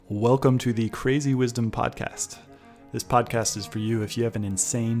Welcome to the Crazy Wisdom Podcast. This podcast is for you if you have an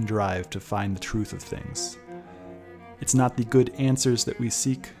insane drive to find the truth of things. It's not the good answers that we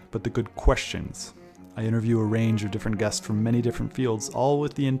seek, but the good questions. I interview a range of different guests from many different fields, all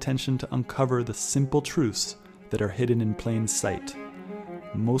with the intention to uncover the simple truths that are hidden in plain sight.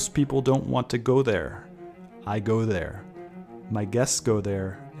 Most people don't want to go there. I go there. My guests go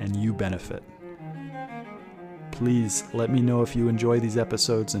there, and you benefit. Please let me know if you enjoy these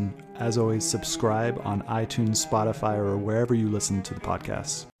episodes, and as always, subscribe on iTunes, Spotify, or wherever you listen to the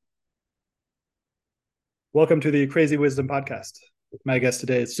podcast. Welcome to the Crazy Wisdom Podcast. My guest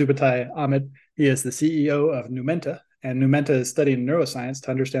today is Subutai Ahmad. He is the CEO of Numenta, and Numenta is studying neuroscience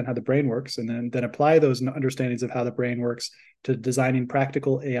to understand how the brain works and then apply those understandings of how the brain works to designing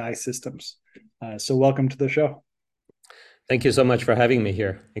practical AI systems. So welcome to the show. Thank you so much for having me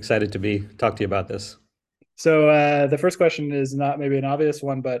here. Excited to talk to you about this. So the first question is not maybe an obvious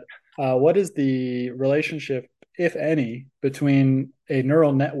one, but what is the relationship, if any, between a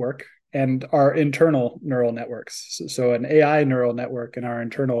neural network and our internal neural networks? So an AI neural network and our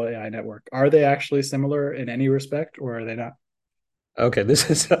internal AI network, are they actually similar in any respect, or are they not? Okay,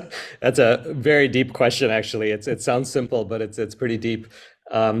 that's a very deep question. Actually, it sounds simple, but it's pretty deep.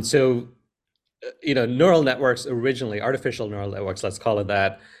 Neural networks originally, artificial neural networks, let's call it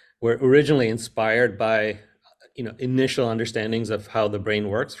that, were originally inspired by initial understandings of how the brain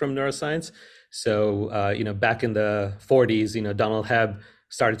works from neuroscience. So back in the 40s, Donald Hebb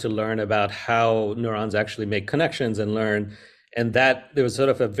started to learn about how neurons actually make connections and learn, and that there was sort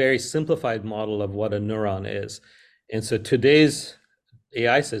of a very simplified model of what a neuron is. And so today's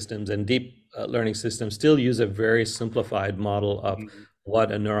AI systems and deep learning systems still use a very simplified model of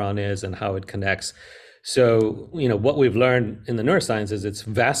what a neuron is and how it connects. So, what we've learned in the neuroscience is it's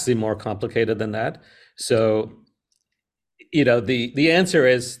vastly more complicated than that. So, the answer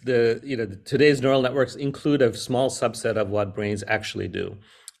is today's neural networks include a small subset of what brains actually do,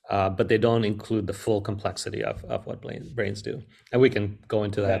 but they don't include the full complexity of what brains do. And we can go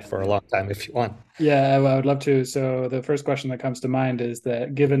into that for a long time if you want. Yeah, I would love to. So the first question that comes to mind is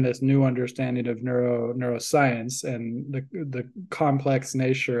that given this new understanding of neuroscience and the complex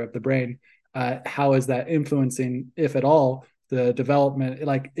nature of the brain, how is that influencing, if at all, the development?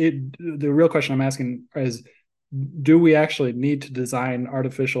 The real question I'm asking is, do we actually need to design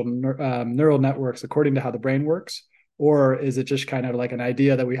artificial neural networks according to how the brain works? Or is it just kind of like an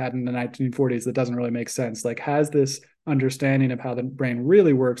idea that we had in the 1940s that doesn't really make sense? Like, has this understanding of how the brain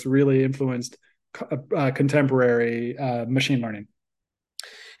really works really influenced contemporary machine learning?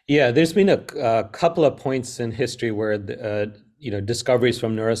 Yeah, there's been a couple of points in history where discoveries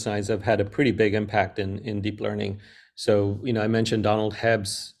from neuroscience have had a pretty big impact in deep learning. So, I mentioned Donald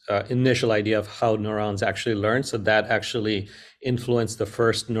Hebb's initial idea of how neurons actually learn. So that actually influenced the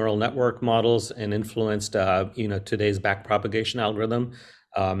first neural network models and influenced, today's backpropagation algorithm,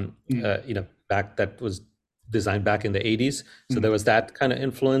 that was designed back in the 80s. So there was that kind of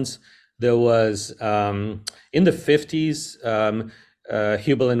influence. There was, in the 50s,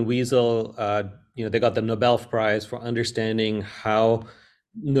 Hubel and Wiesel, they got the Nobel Prize for understanding how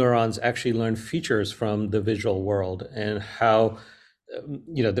neurons actually learn features from the visual world, and how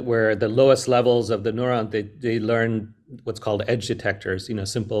where the lowest levels of the neuron they learn what's called edge detectors,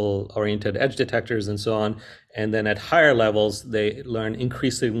 simple oriented edge detectors and so on, and then at higher levels they learn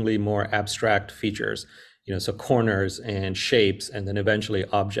increasingly more abstract features, so corners and shapes, and then eventually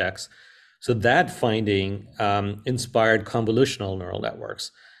objects. So that finding inspired convolutional neural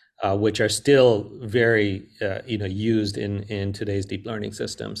networks, which are still very used in today's deep learning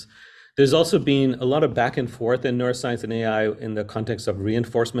systems. There's also been a lot of back and forth in neuroscience and AI in the context of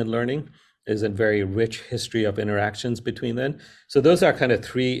reinforcement learning. There's a very rich history of interactions between them. So those are kind of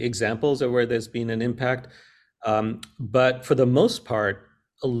three examples of where there's been an impact. But for the most part,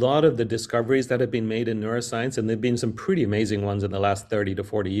 a lot of the discoveries that have been made in neuroscience, and there've been some pretty amazing ones in the last 30 to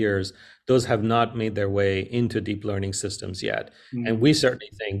 40 years, those have not made their way into deep learning systems yet. And we certainly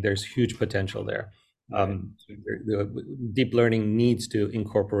think there's huge potential there. Deep learning needs to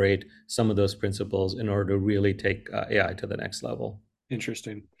incorporate some of those principles in order to really take AI to the next level.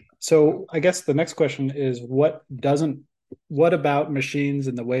 Interesting. So I guess the next question is, what about machines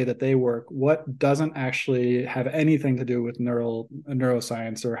and the way that they work? What doesn't actually have anything to do with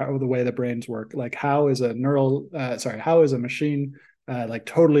neuroscience or how the way the brains work? Like, how is a machine like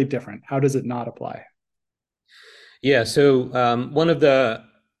totally different? How does it not apply? Yeah. So one of the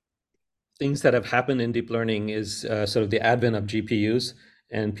things that have happened in deep learning is sort of the advent of GPUs,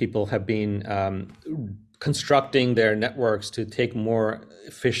 and people have been constructing their networks to take more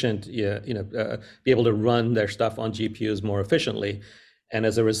efficient, be able to run their stuff on GPUs more efficiently. And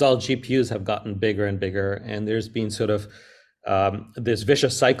as a result, GPUs have gotten bigger and bigger, and there's been sort of this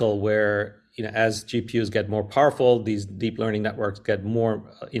vicious cycle where, as GPUs get more powerful, these deep learning networks get more,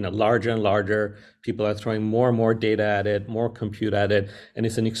 larger and larger. People are throwing more and more data at it, more compute at it, and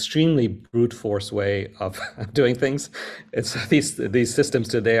it's an extremely brute force way of doing things. It's these systems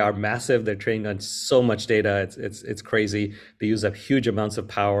today are massive. They're trained on so much data. It's crazy. They use up huge amounts of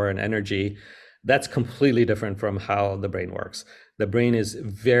power and energy. That's completely different from how the brain works. The brain is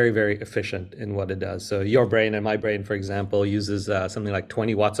very, very efficient in what it does. So your brain and my brain, for example, uses something like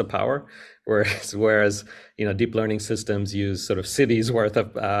 20 watts of power, whereas deep learning systems use sort of cities worth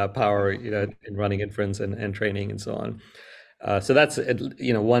of power, in running inference and training and so on. So that's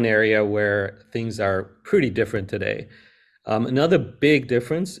one area where things are pretty different today. Another big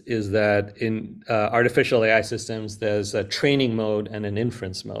difference is that in artificial AI systems, there's a training mode and an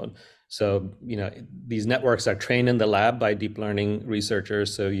inference mode. So, these networks are trained in the lab by deep learning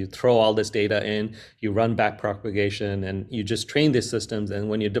researchers. So you throw all this data in, you run back propagation, and you just train these systems. And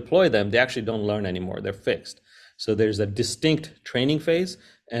when you deploy them, they actually don't learn anymore. They're fixed. So there's a distinct training phase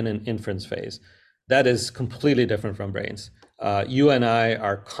and an inference phase. That is completely different from brains. You and I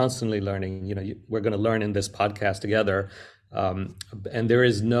are constantly learning. We're going to learn in this podcast together. And there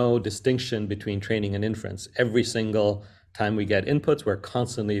is no distinction between training and inference. Every single time we get inputs, we're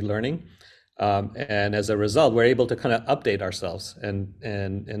constantly learning. And as a result, we're able to kind of update ourselves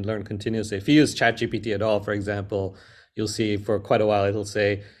and learn continuously. If you use ChatGPT at all, for example, you'll see for quite a while, it'll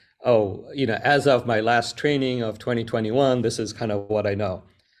say, oh, as of my last training of 2021, this is kind of what I know.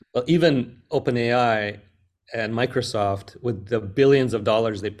 Well, even OpenAI and Microsoft, with the billions of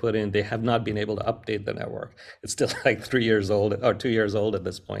dollars they put in, they have not been able to update the network. It's still like 3 years old or 2 years old at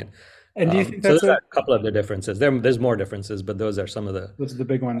this point. And do you think So that's those are a couple of the differences. There's more differences, but those are some of the. those are the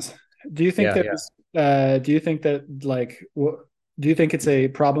big ones? Do you think Yeah, yeah. do you think that do you think it's a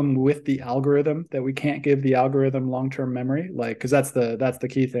problem with the algorithm that we can't give the algorithm long-term memory? Like, because that's the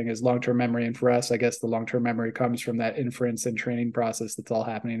key thing is long-term memory. And for us, I guess the long-term memory comes from that inference and training process that's all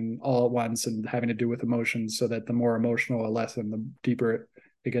happening all at once and having to do with emotions, so that the more emotional a lesson, the deeper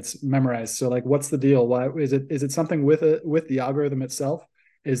it gets memorized. So like, what's the deal? Why is it something with the algorithm itself?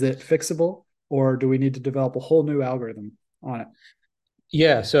 Is it fixable, or do we need to develop a whole new algorithm on it?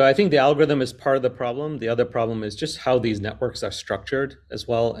 Yeah, so I think the algorithm is part of the problem. The other problem is just how these networks are structured as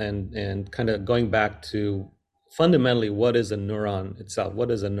well, and kind of going back to fundamentally what is a neuron itself? What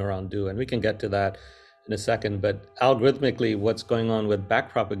does a neuron do? And we can get to that in a second. But algorithmically, what's going on with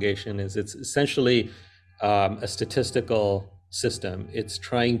backpropagation is it's essentially a statistical system. It's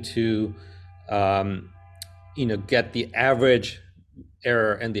trying to get the average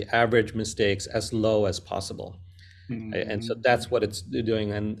error and the average mistakes as low as possible. And so Mm-hmm. that's what it's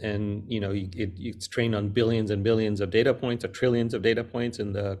doing. And it's trained on billions and billions of data points or trillions of data points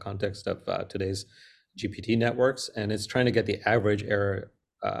in the context of today's GPT networks. And it's trying to get the average error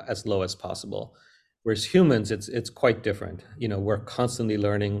as low as possible. Whereas humans, it's quite different. We're constantly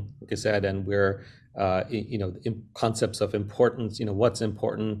learning, like I said, and we're, in concepts of importance, what's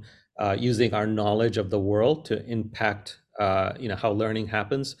important, using our knowledge of the world to impact, how learning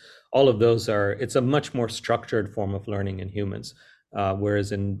happens. All of those it's a much more structured form of learning in humans,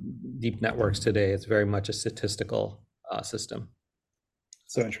 whereas in deep networks today, it's very much a statistical system.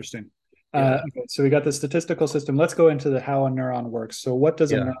 So interesting. Yeah, Okay, so we got the statistical system. Let's go into the how a neuron works. So what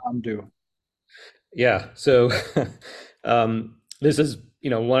does a yeah, neuron do? yeah. So this is,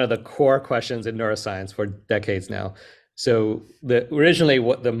 one of the core questions in neuroscience for decades now. So originally,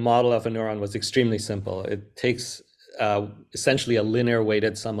 what the model of a neuron was extremely simple. It takes essentially a linear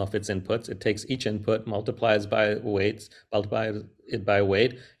weighted sum of its inputs. It takes each input, multiplies it by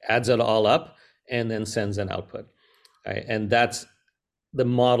weight, adds it all up, and then sends an output. Right? And that's the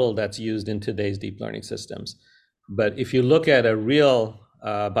model that's used in today's deep learning systems. But if you look at a real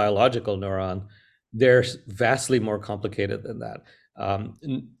biological neuron, they're vastly more complicated than that. Um,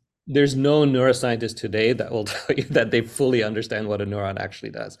 there's no neuroscientist today that will tell you that they fully understand what a neuron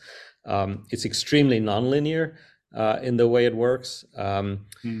actually does. It's extremely nonlinear in the way it works. Hmm.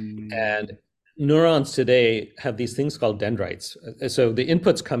 And neurons today have these things called dendrites. So the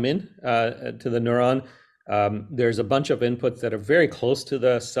inputs come in to the neuron. There's a bunch of inputs that are very close to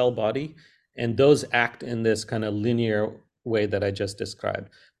the cell body, and those act in this kind of linear way that I just described.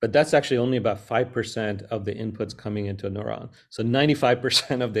 But that's actually only about 5% of the inputs coming into a neuron. So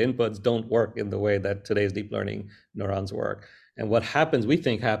 95% of the inputs don't work in the way that today's deep learning neurons work. And what happens, we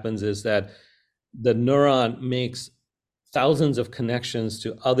think happens, is that the neuron makes thousands of connections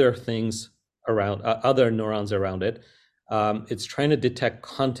to other things around, other neurons around it. It's trying to detect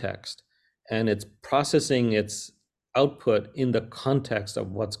context, and it's processing its output in the context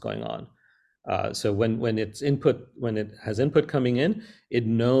of what's going on. So when it has input coming in, it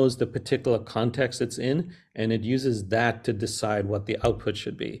knows the particular context it's in, and it uses that to decide what the output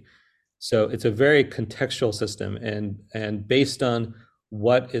should be. So it's a very contextual system, and based on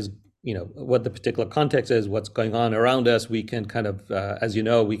what is, what the particular context is, what's going on around us, we can kind of, as you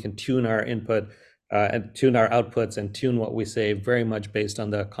know, we can tune our input and tune our outputs and tune what we say very much based on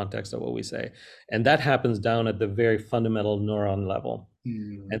the context of what we say. And that happens down at the very fundamental neuron level.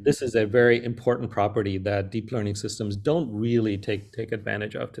 And Mm. this is a very important property that deep learning systems don't really take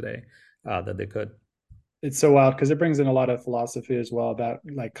advantage of today, that they could. It's so wild because it brings in a lot of philosophy as well about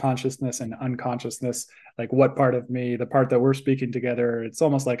like consciousness and unconsciousness, like what part of me, the part that we're speaking together, it's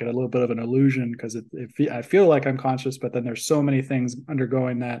almost like a little bit of an illusion because I feel like I'm conscious, but then there's so many things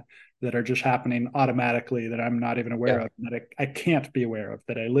undergoing that are just happening automatically that I'm not even aware Yeah. of, that I can't be aware of,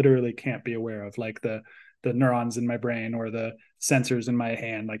 that I literally can't be aware of, like the neurons in my brain or the sensors in my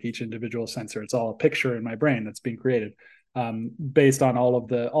hand, like each individual sensor. It's all a picture in my brain that's being created based on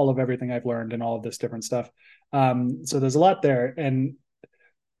all of everything I've learned and all of this different stuff. So there's a lot there, and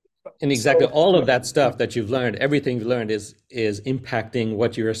And exactly so all of that stuff that you've learned, everything you've learned is impacting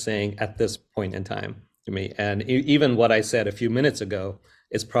what you're saying at this point in time to me. And even what I said a few minutes ago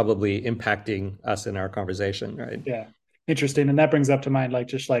is probably impacting us in our conversation, right? yeah, interesting. And that brings up to mind like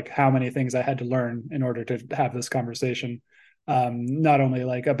just like how many things I had to learn in order to have this conversation. Not only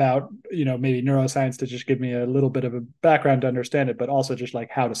like about maybe neuroscience to just give me a little bit of a background to understand it, but also just like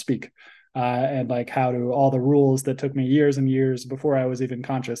how to speak. And like how to all the rules that took me years and years before I was even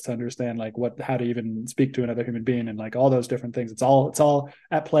conscious to understand like how to even speak to another human being and like all those different things. It's all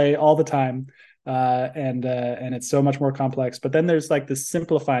at play all the time, and it's so much more complex. But then there's like this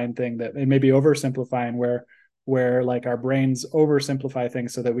simplifying thing that it may be oversimplifying where like our brains oversimplify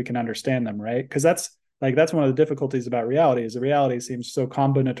things so that we can understand them, right? Because that's one of the difficulties about reality is the reality seems so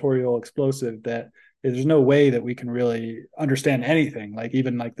combinatorial explosive that there's no way that we can really understand anything, like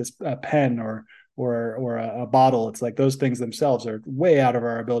even like this pen or a bottle. It's like those things themselves are way out of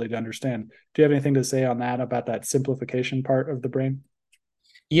our ability to understand. Do you have anything to say on that about that simplification part of the brain?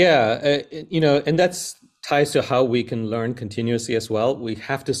 Yeah, and that's ties to how we can learn continuously as well. We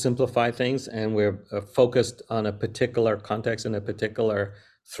have to simplify things, and we're focused on a particular context and a particular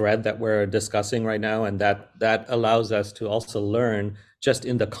thread that we're discussing right now, and that allows us to also learn just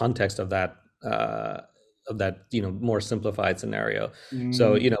in the context of that more simplified scenario.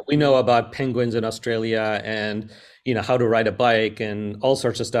 So Mm, we know about penguins in Australia and how to ride a bike and all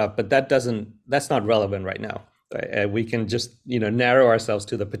sorts of stuff, but that's not relevant right now. Right? We can just narrow ourselves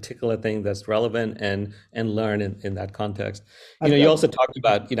to the particular thing that's relevant and learn in that context. You I've also talked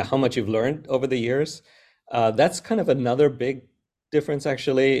about how much you've learned over the years. That's kind of another big difference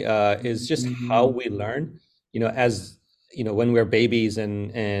actually, is just how mm, we learn. As when we're babies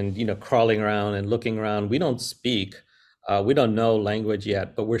and crawling around and looking around, we don't speak, we don't know language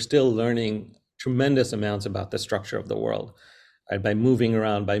yet, but we're still learning tremendous amounts about the structure of the world, right? By moving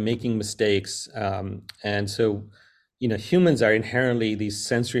around, by making mistakes. And so, humans are inherently these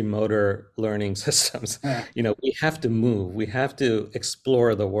sensory motor learning systems. uh, We have to move, we have to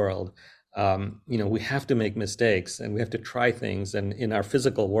explore the world. We have to make mistakes and we have to try things and in our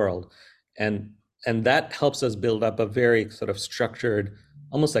physical world. And that helps us build up a very sort of structured,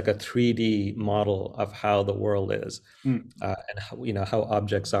 almost like a 3D model of how the world is, mm. and how, how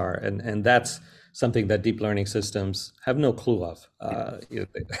objects are. And that's something that deep learning systems have no clue of.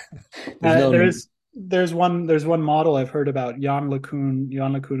 There's no, There's one model I've heard about, Jan LeCun,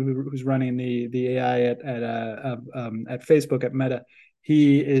 who's running the AI at Facebook at Meta.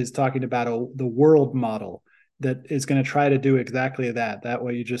 He is talking about the world model that is going to try to do exactly that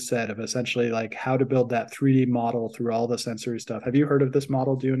what you just said, of essentially like how to build that 3D model through all the sensory stuff. Have you heard of this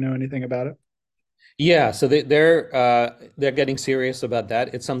model? Do you know anything about it? yeah, so they're getting serious about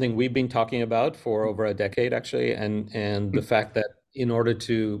that. It's something we've been talking about for over a decade, actually, and the fact that in order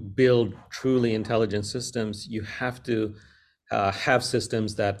to build truly intelligent systems, you have to have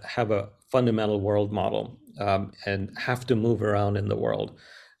systems that have a fundamental world model, and have to move around in the world.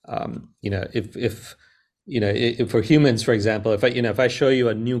 If for humans, for example, if I show you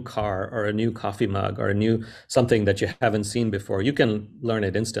a new car or a new coffee mug or a new something that you haven't seen before, you can learn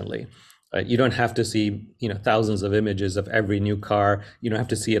it instantly. You don't have to see, thousands of images of every new car. You don't have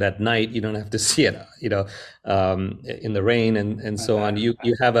to see it at night. You don't have to see it, in the rain and so on. You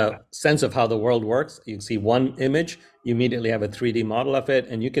have a sense of how the world works. You see one image, you immediately have a 3D model of it,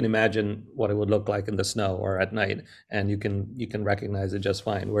 and you can imagine what it would look like in the snow or at night, and you can recognize it just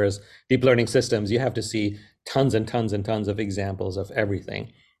fine. Whereas deep learning systems, you have to see tons and tons and tons of examples of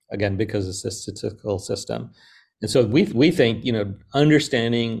everything, again, because it's a statistical system. And so we think,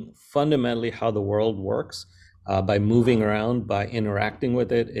 understanding fundamentally how the world works by moving around, by interacting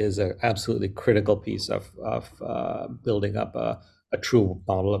with it, is an absolutely critical piece of building up a true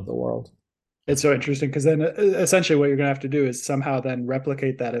model of the world. It's so interesting because then essentially what you're going to have to do is somehow then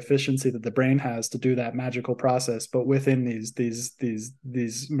replicate that efficiency that the brain has to do that magical process, but within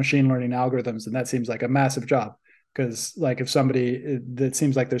these machine learning algorithms, and that seems like a massive job. Because like if somebody, that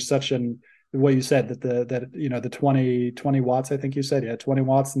seems like there's such an, what you said, that the 20 watts, I think you said, yeah, 20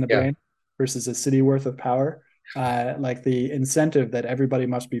 watts in the Yeah. brain versus a city worth of power. Like the incentive that everybody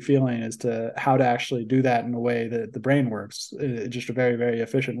must be feeling is to how to actually do that in a way that the brain works, just a very, very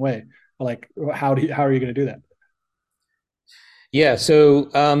efficient way. Like, how are you going to do that? Yeah. So,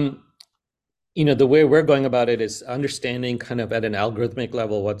 the way we're going about it is understanding kind of at an algorithmic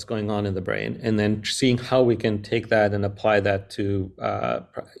level what's going on in the brain, and then seeing how we can take that and apply that to,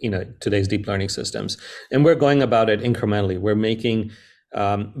 today's deep learning systems. And we're going about it incrementally. We're making,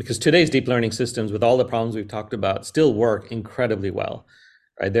 because today's deep learning systems, with all the problems we've talked about, still work incredibly well.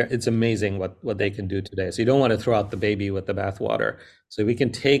 Right there, it's amazing what they can do today. So you don't want to throw out the baby with the bathwater. So we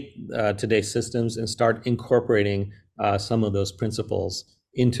can take today's systems and start incorporating some of those principles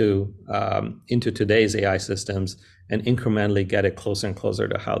into today's AI systems and incrementally get it closer and closer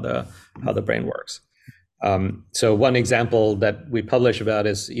to how the brain works. So one example that we publish about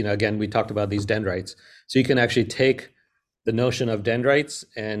is, again, we talked about these dendrites. So you can actually take the notion of dendrites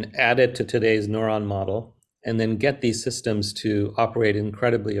and add it to today's neuron model, and then get these systems to operate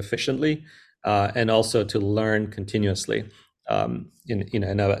incredibly efficiently, and also to learn continuously,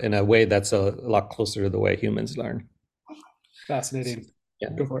 in a way that's a lot closer to the way humans learn. Fascinating. Yeah.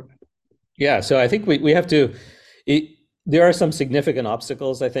 Go for it. Yeah, so I think we have to. It, there are some significant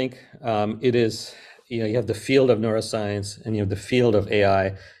obstacles. I think it is. You have the field of neuroscience and you have the field of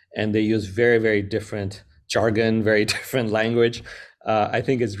AI, and they use very, very different jargon, very different language. I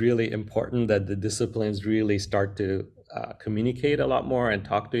think it's really important that the disciplines really start to communicate a lot more and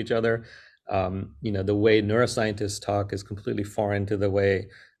talk to each other. The way neuroscientists talk is completely foreign to the way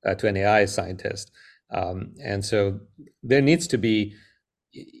to an AI scientist, and so there needs to be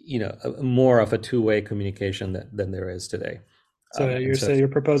more of a two-way communication than there is today. So And so you're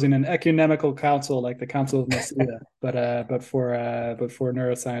proposing an ecumenical council like the Council of Nicaea, but for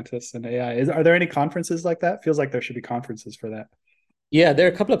neuroscientists and AI. Are there any conferences like that? Feels like there should be conferences for that. yeah, there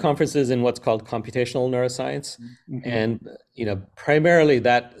are a couple of conferences in what's called computational neuroscience, Mm-hmm. and primarily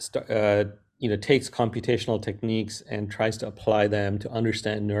that takes computational techniques and tries to apply them to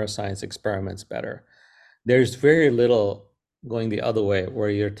understand neuroscience experiments better. There's very little going the other way, where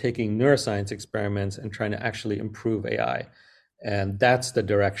you're taking neuroscience experiments and trying to actually improve AI, and that's the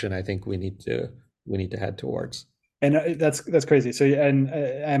direction I think we need to head towards. And that's crazy. So, and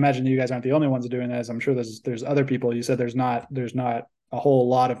I imagine you guys aren't the only ones doing this. I'm sure there's other people. You said there's not a whole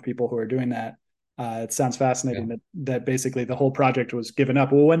lot of people who are doing that. It sounds Yeah. fascinating that basically the whole project was given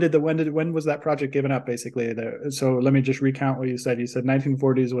up. Well, when was that project given up? Basically, so let me just recount what you said. You said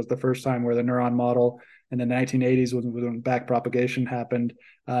 1940s was the first time where the neuron model, and then 1980s was when back propagation happened,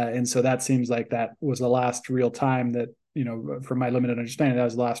 and so that seems like that was the last real time that, from my limited understanding, that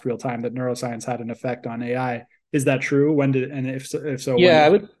was the last real time that neuroscience had an effect on AI. Is that true? When did, and if so, when Yeah,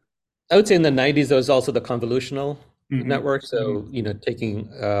 did? I would say in the 90s there was also the convolutional Mm-hmm. network. Mm-hmm. So, taking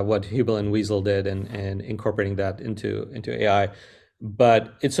what Hubel and Wiesel did and incorporating that into AI.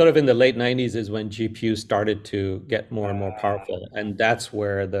 But it's sort of in the late 90s is when GPUs started to get more and more powerful, and that's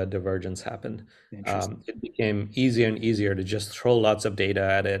where the divergence happened. Interesting. It became easier and easier to just throw lots of data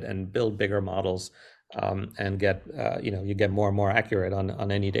at it and build bigger models, and you get more and more accurate on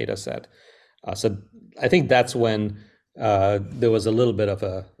any data set. So I think that's when there was a little bit of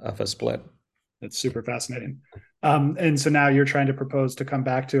a split. That's super fascinating. And so now you're trying to propose to come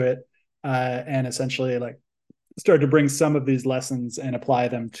back to it, and essentially like start to bring some of these lessons and apply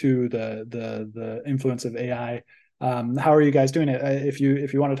them to the influence of AI. How are you guys doing it? If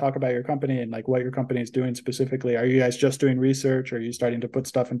you want to talk about your company and like what your company is doing specifically, are you guys just doing research? Are you starting to put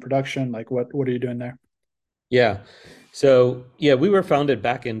stuff in production? Like what are you doing there? Yeah. So yeah, we were founded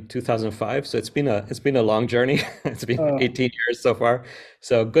back in 2005. So it's been a long journey. It's been Oh, 18 years so far.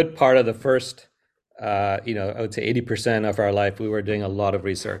 So a good part of the first, I would say 80% of our life, we were doing a lot of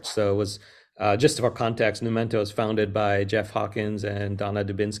research. So it was, just for context, Numento was founded by Jeff Hawkins and Donna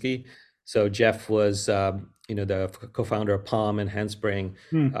Dubinsky. So Jeff was, the co-founder of Palm and Handspring,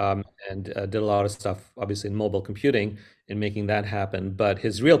 hmm. and did a lot of stuff, obviously in mobile computing, in making that happen. But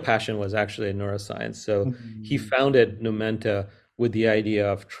his real passion was actually in neuroscience. So he Hmm. founded Numenta with the idea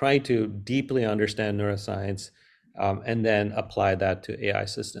of trying to deeply understand neuroscience, and then apply that to AI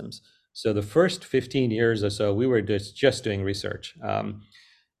systems. So the first 15 years or so, we were just doing research.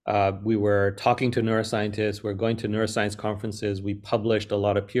 We were talking to neuroscientists. We're going to neuroscience conferences. We published a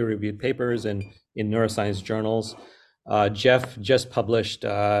lot of peer-reviewed papers in neuroscience journals. Jeff just published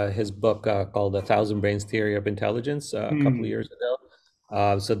his book called "A Thousand Brains: Theory of Intelligence" a couple of Hmm. years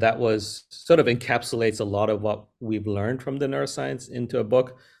ago. So that was sort of encapsulates a lot of what we've learned from the neuroscience into a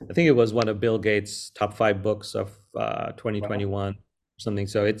book. I think it was one of Bill Gates' top 5 books of Wow. 2021 or something.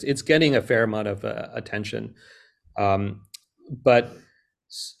 So it's getting a fair amount of attention. Um, but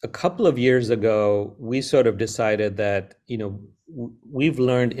a couple of years ago, we sort of decided that, we've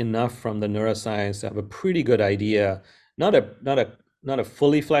learned enough from the neuroscience to have a pretty good idea, not a not a not a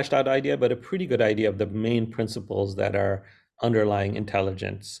fully fleshed out idea, but a pretty good idea of the main principles that are underlying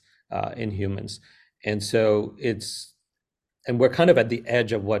intelligence in humans. And so and we're kind of at the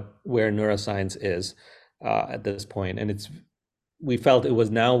edge of where neuroscience is at this point, and we felt it was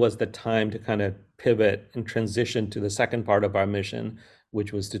the time to kind of pivot and transition to the second part of our mission,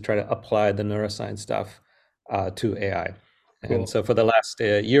 which was to try to apply the neuroscience stuff to AI. And Cool. so for the last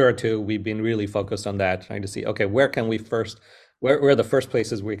year or two, we've been really focused on that, trying to see, okay, where are the first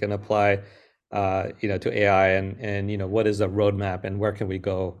places we can apply, to AI, and what is the roadmap, and where can we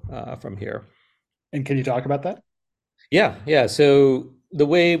go from here? And can you talk about that? Yeah, yeah. So the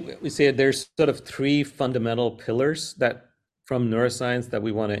way we see it, there's sort of three fundamental pillars that from neuroscience that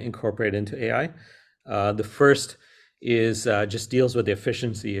we want to incorporate into AI. The first is just deals with the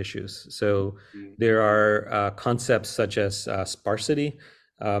efficiency issues. So Mm. there are concepts such as sparsity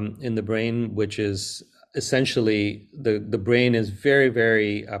in the brain, which is essentially the brain is very,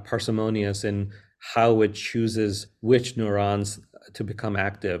 very parsimonious in how it chooses which neurons to become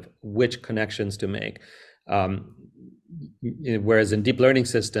active, which connections to make. Um, Whereas in deep learning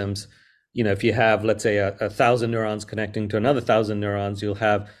systems, if you have, let's say, 1,000 neurons connecting to another 1,000 neurons, you'll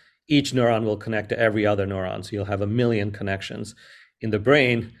have each neuron will connect to every other neuron. So you'll have a million connections. In the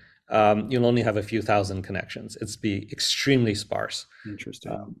brain, you'll only have a few thousand connections. It's be extremely sparse.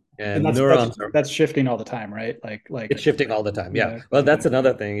 Interesting. And And that's neurons are that's shifting all the time, right? it's shifting all the time. Yeah. Yeah. Well, that's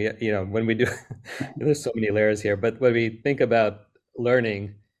another thing. When we do, there's so many layers here. But when we think about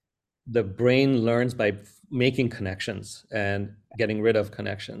learning, the brain learns by making connections and getting rid of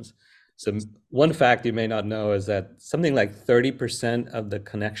connections. So one fact you may not know is that something like 30% of the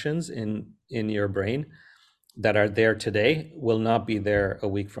connections in your brain that are there today will not be there a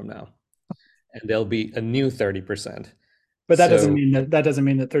week from now, and there'll be a new 30%. But So that doesn't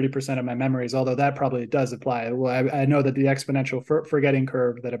mean that 30% of my memories, although that probably does apply. Well, I know that the exponential forgetting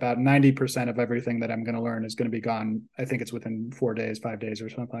curve, that about 90% of everything that I'm going to learn is going to be gone. I think it's within 4 days, 5 days, or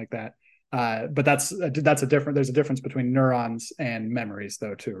something like that. But that's a different. There's a difference between neurons and memories,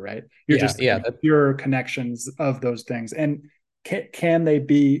 though, too, right? You're yeah, just yeah, saying pure connections of those things, and can they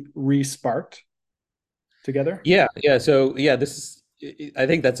be re-sparked together? yeah, yeah. So yeah, I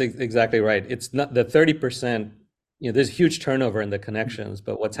think that's exactly right. It's not the 30%, there's huge turnover in the connections,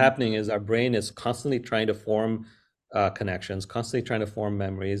 but what's Mhm. happening is our brain is constantly trying to form connections, constantly trying to form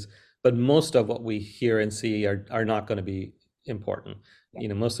memories, but most of what we hear and see are not going to be important,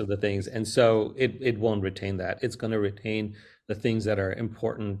 most of the things. And so it won't retain that. It's going to retain the things that are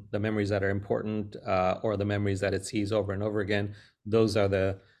important, the memories that are important, or the memories that it sees over and over again. Those are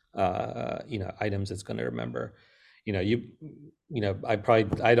the items it's going to remember. You know, you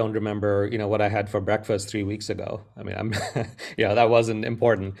I don't remember what I had for breakfast 3 weeks ago. I mean, I'm that wasn't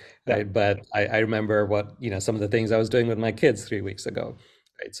important, Yeah, right? But I remember what some of the things I was doing with my kids 3 weeks ago,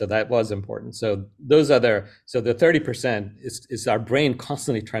 right? So that was important. So the 30% is our brain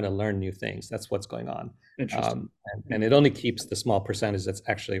constantly trying to learn new things. That's what's going on, interesting. and it only keeps the small percentage that's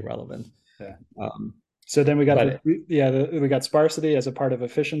actually relevant. Yeah. Um, So then we got but we got sparsity as a part of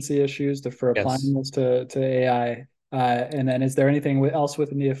efficiency issues for applying yes. this to AI. And then is there anything else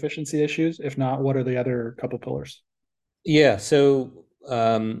within the efficiency issues? If not, what are the other couple pillars? Yeah, so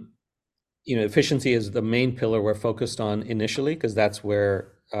efficiency is the main pillar we're focused on initially because that's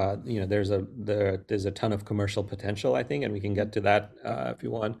where there's a ton of commercial potential, I think, and we can get to that if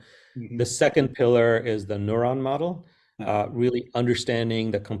you want. Mm-hmm. The second pillar is the neuron model, Ah, really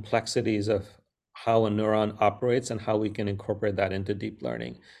understanding the complexities of how a neuron operates and how we can incorporate that into deep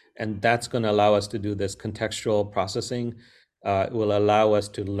learning. And that's going to allow us to do this contextual processing. It will allow us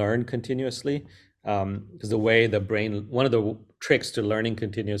to learn continuously. Because the way the brain, one of the tricks to learning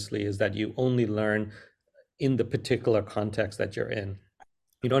continuously is that you only learn in the particular context that you're in.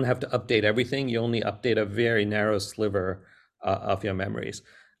 You don't have to update everything. You only update a very narrow sliver of your memories.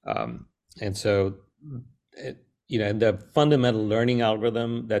 Um, and so, and the fundamental learning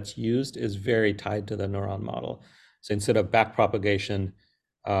algorithm that's used is very tied to the neuron model. So instead of backpropagation,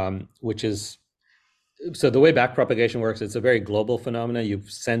 which is so the way backpropagation works, it's a very global phenomena. You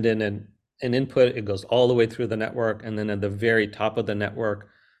send in an input, it goes all the way through the network, and then at the very top of the network,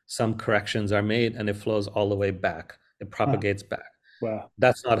 some corrections are made and it flows all the way back. It Huh. propagates back. Wow.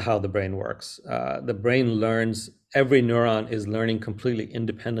 That's not how the brain works. The brain learns, every neuron is learning completely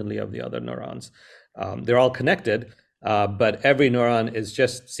independently of the other neurons. They're all connected, but every neuron is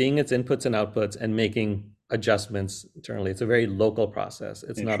just seeing its inputs and outputs and making adjustments internally. It's a very local process.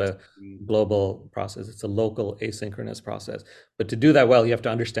 It's not a Interesting. global process. It's a local asynchronous process. But to do that well, you have to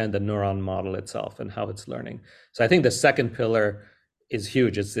understand the neuron model itself and how it's learning. So I think the second pillar is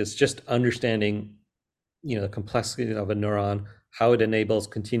huge. It's just understanding, the complexity of a neuron, how it enables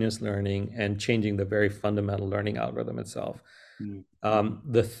continuous learning and changing the very fundamental learning algorithm itself. Mm.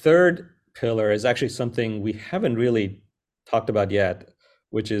 The third pillar is actually something we haven't really talked about yet,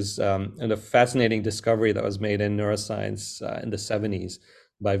 which is a fascinating discovery that was made in neuroscience in the 70s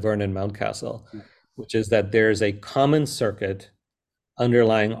by Vernon Mountcastle, which is that there's a common circuit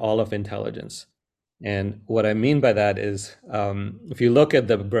underlying all of intelligence. And what I mean by that is, if you look at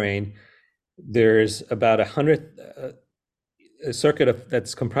the brain, there's about a circuit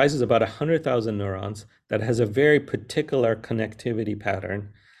that comprises about 100,000 neurons that has a very particular connectivity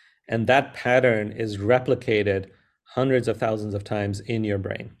pattern. And that pattern is replicated hundreds of thousands of times in your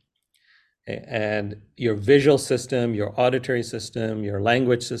brain. And your visual system, your auditory system, your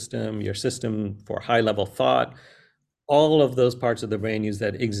language system, your system for high level thought, all of those parts of the brain use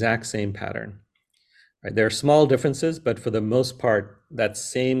that exact same pattern. Right? There are small differences, but for the most part, that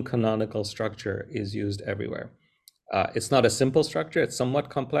same canonical structure is used everywhere. It's not a simple structure. It's somewhat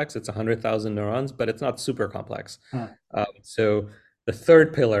complex. It's 100,000 neurons, but it's not super complex. Huh. So the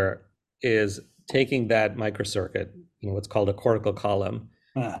third pillar is taking that microcircuit, what's called a cortical column,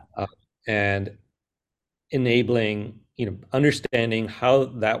 Huh. and enabling, understanding how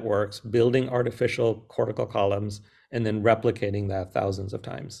that works, building artificial cortical columns, and then replicating that thousands of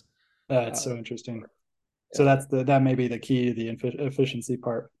times. That's Uh, so interesting. So yeah, that may be the key to the efficiency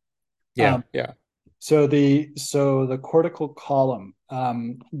part. yeah, Um, yeah. so the cortical column,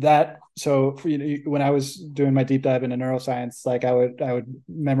 that so for, when I was doing my deep dive into neuroscience, like I would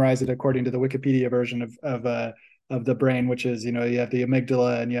memorize it according to the Wikipedia version of the brain, which is, you have the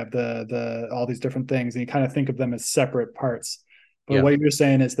amygdala and you have the all these different things, and you kind of think of them as separate parts. But Yeah. what you're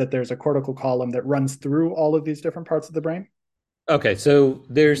saying is that there's a cortical column that runs through all of these different parts of the brain. Okay, so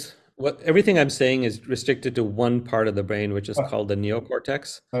there's what everything I'm saying is restricted to one part of the brain, which is Oh, called the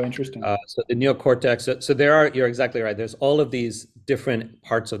neocortex. oh, interesting. So the neocortex, so there are, you're exactly right. There's all of these different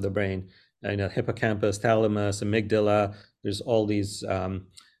parts of the brain, hippocampus, thalamus, amygdala. There's all these,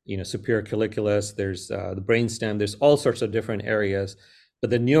 superior colliculus. There's the brainstem. There's all sorts of different areas, but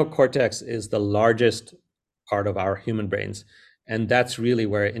the neocortex is the largest part of our human brains, and that's really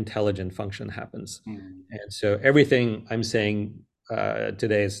where intelligent function happens. Mm. And so everything I'm saying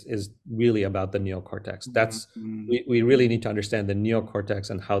today is really about the neocortex. That's Mm. we really need to understand the neocortex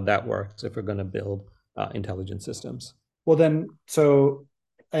and how that works if we're going to build intelligent systems. Well, then, so,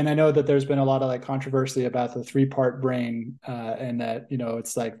 and I know that there's been a lot of like controversy about the three-part brain, and that,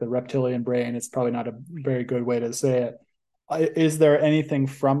 it's like the reptilian brain. It's probably not a very good way to say it. Is there anything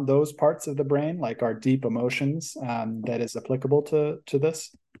from those parts of the brain, like our deep emotions, that is applicable to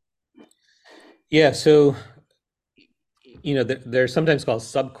this? Yeah, so they're sometimes called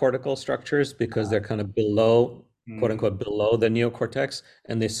subcortical structures because they're kind of below, quote Mm. unquote, below the neocortex,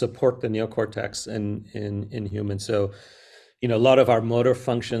 and they support the neocortex in humans. So, a lot of our motor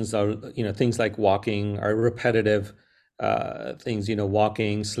functions are, things like walking are repetitive things,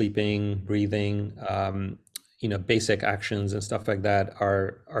 walking, sleeping, breathing, basic actions and stuff like that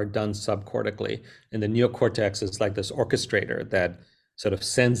are done subcortically. And the neocortex is like this orchestrator that sort of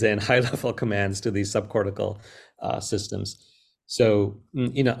sends in high level commands to these subcortical systems. So,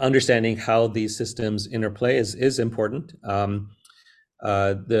 understanding how these systems interplay is important. There But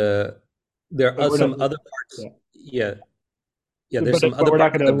are we're not, some other yeah. parts. Yeah, yeah. There's But some other we're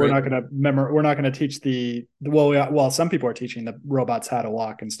not parts of gonna the we're brain. not gonna we're not gonna teach well, some people are teaching the robots how to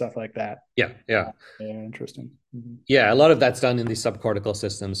walk and stuff like that. Yeah, yeah. Yeah, interesting. Mm-hmm. Yeah, a lot of that's done in the subcortical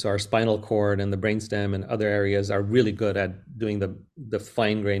systems. So our spinal cord and the brainstem and other areas are really good at doing the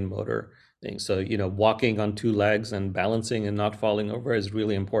fine-grained motor things. So, walking on two legs and balancing and not falling over is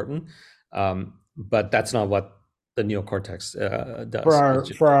really important. But that's not what the neocortex For does.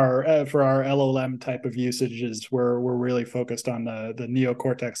 It's our just, LLM type of usages, we're really focused on the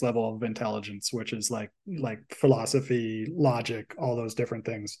neocortex level of intelligence, which is like philosophy, logic, all those different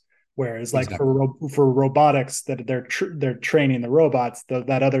things. Whereas like exactly. for robotics, that they're training the robots,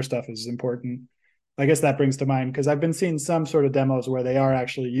 that other stuff is important. I guess that brings to mind because I've been seeing some sort of demos where they are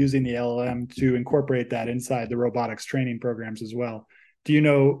actually using the LLM to incorporate that inside the robotics training programs as well. Do you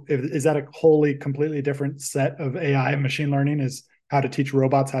know if is that a wholly completely different set of AI and machine learning? Is how to teach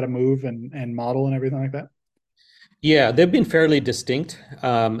robots how to move and model and everything like that? Yeah, they've been fairly distinct,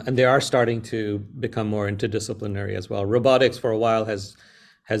 and they are starting to become more interdisciplinary as well. Robotics for a while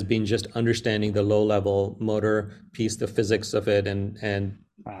has been just understanding the low level motor piece, the physics of it, and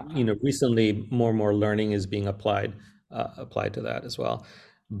Uh, recently more and more learning is being applied to that as well.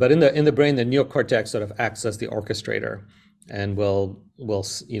 But in the brain, the neocortex sort of acts as the orchestrator, and will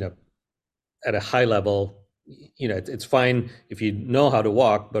at a high level, it's fine if you know how to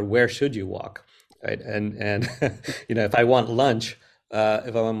walk, but where should you walk, right? And if I want lunch,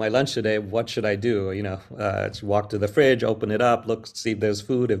 if I want my lunch today, what should I do? Just walk to the fridge, open it up, look, see if there's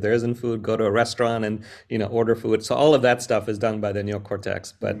food. If there isn't food, go to a restaurant and order food. So all of that stuff is done by the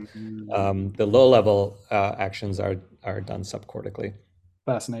neocortex, but mm, the low level actions are done subcortically.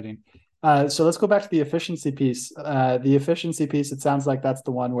 Fascinating. So let's go back to the efficiency piece. The efficiency piece, it sounds like that's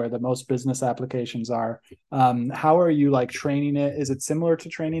the one where the most business applications are. How are you like training it? Is it similar to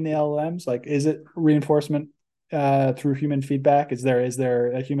training the LLMs? Like, is it reinforcement through human feedback? Is there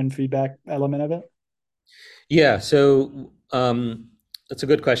a human feedback element of it? Yeah, so that's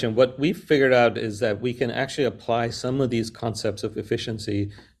a good question. What we've figured out is that we can actually apply some of these concepts of efficiency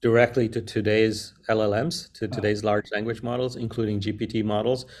directly to today's LLMs, to Uh, today's large language models, including GPT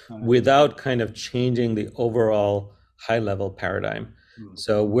models, uh, without kind of changing the overall high level paradigm. mm,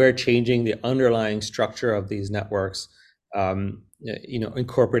 So we're changing the underlying structure of these networks,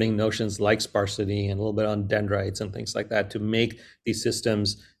 incorporating notions like sparsity and a little bit on dendrites and things like that to make these systems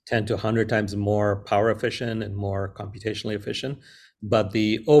 10 to 100 times more power efficient and more computationally efficient. But the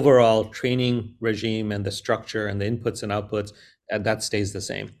overall training regime and the structure and the inputs and outputs, that stays the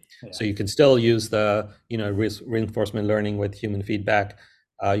same. yeah. So you can still use the reinforcement learning with human feedback.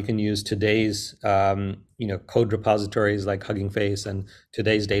 You can use today's code repositories like Hugging Face and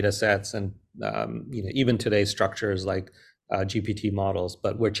today's data sets and even today's structures like GPT models,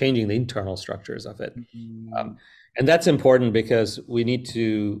 but we're changing the internal structures of it. Mm, Um, and that's important because we need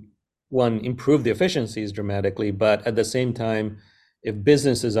to, one, improve the efficiencies dramatically, but at the same time, if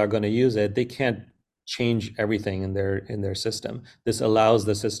businesses are going to use it, they can't change everything in their system. This allows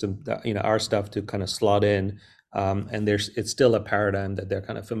the system, our stuff to kind of slot in, and it's still a paradigm that they're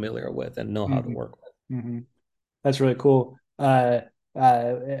kind of familiar with and know how to mhm, work with. mhm. That's really cool.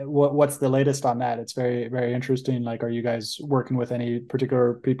 What's the latest on that? It's very, very interesting. Like, are you guys working with any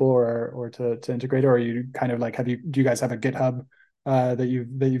particular people or to integrate, or are you kind of like do you guys have a GitHub that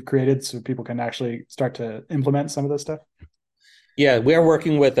you've created so people can actually start to implement some of this stuff? Yeah, we are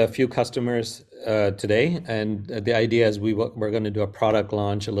working with a few customers today, and the idea is we're going to do a product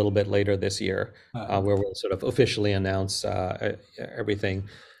launch a little bit later this year, where we'll sort of officially announce everything.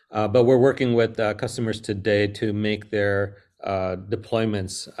 But we're working with customers today to make their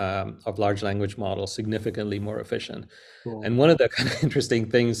deployments of large language models significantly more efficient. Cool. And one of the kind of interesting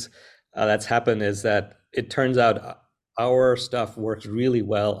things that's happened is that it turns out our stuff works really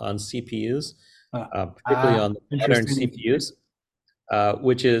well on CPUs, Uh, particularly on the modern Interesting. CPUs,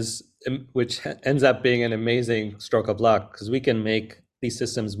 which ends up being an amazing stroke of luck because we can make these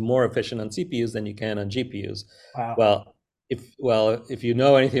systems more efficient on CPUs than you can on GPUs. Wow. Well, if you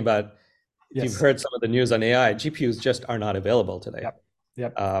know anything about, if you've Yes. heard some of the news on AI, GPUs just are not available today. Yep.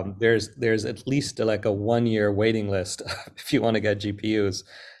 Yep. There's at least like a 1 year waiting list if you want to get GPUs,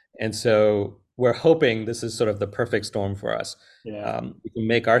 and so we're hoping this is sort of the perfect storm for us. Yeah. We can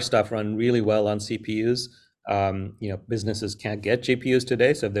make our stuff run really well on CPUs. Businesses can't get GPUs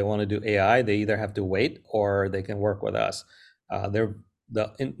today, so if they want to do AI, they either have to wait or they can work with us. They're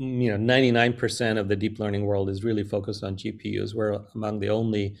 99% of the deep learning world is really focused on GPUs. We're among the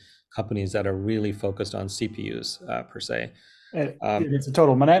only companies that are really focused on CPUs per se. Um, It's a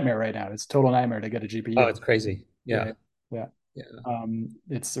total nightmare right now. It's a total nightmare to get a oh, GPU. it's crazy. Yeah. Yeah, Yeah. yeah.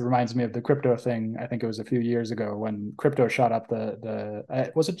 It reminds me of the crypto thing. I think it was a few years ago when crypto shot up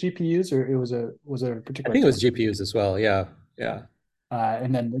was it GPUs or was it a I particular think it type? was GPUs as well. Yeah, Yeah. yeah.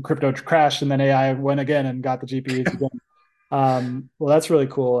 And then the crypto crashed, and then AI went again and got the GPUs again. Well, that's really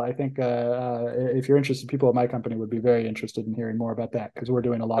cool. I think if you're interested, people at my company would be very interested in hearing more about that because we're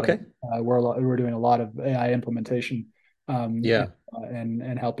doing a lot of Okay. we're doing a lot of AI implementation Yeah.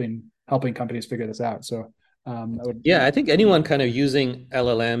 and helping companies figure this out. So I would. Yeah, I think anyone kind of using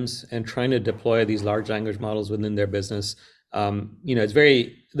LLMs and trying to deploy these large language models within their business,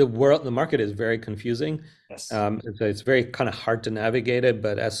 the market is very confusing. Yes. And so it's very kind of hard to navigate it,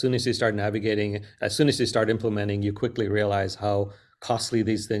 but as soon as you start navigating, as soon as you start implementing, you quickly realize how costly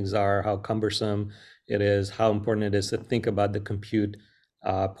these things are, how cumbersome it is, how important it is to think about the compute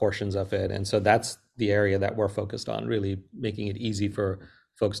portions of it. And so that's the area that we're focused on, really making it easy for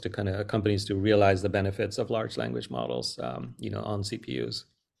folks to companies to realize the benefits of large language models, on CPUs.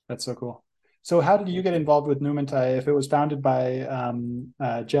 That's so cool. So how did you get involved with Numentai if it was founded by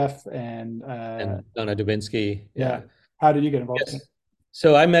Jeff and And Donna Dubinsky, yeah, yeah. how did you get involved? Yes.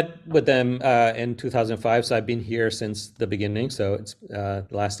 So I met with them in 2005. So I've been here since the beginning. So it's the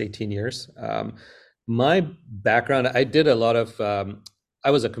last 18 years. My background, I did a lot of, I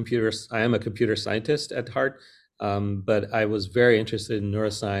am a computer scientist at heart, but I was very interested in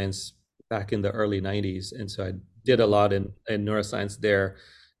neuroscience back in the early 90s. And so I did a lot in neuroscience there,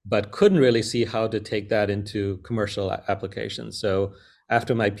 but couldn't really see how to take that into commercial applications. So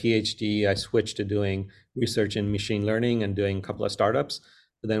after my PhD, I switched to doing research in machine learning and doing a couple of startups.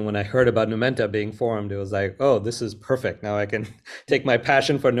 But then when I heard about Numenta being formed, it was like, oh, this is perfect. Now I can take my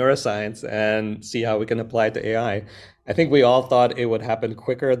passion for neuroscience and see how we can apply it to AI. I think we all thought it would happen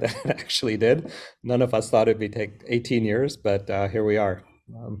quicker than it actually did. None of us thought it'd be take 18 years, but here we are.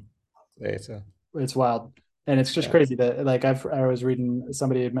 Today, so It's wild, and it's just yeah. crazy that like I was reading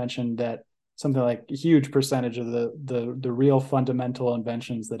somebody had mentioned that something like a huge percentage of the real fundamental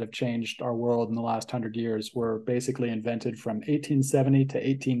inventions that have changed our world in the last 100 years were basically invented from 1870 to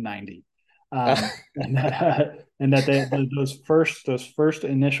 1890. Those first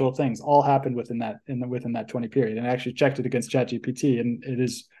initial things all happened within that 20 period. And I actually checked it against ChatGPT, and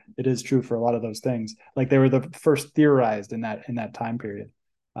it is true for a lot of those things. Like they were the first theorized in that time period.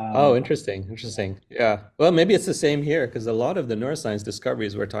 Oh, Um, interesting. Interesting. Yeah. Well, maybe it's the same here because a lot of the neuroscience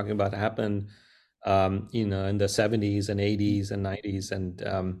discoveries we're talking about happened, in the 70s and 80s and 90s, and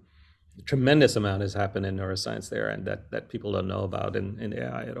a tremendous amount has happened in neuroscience there, and that people don't know about in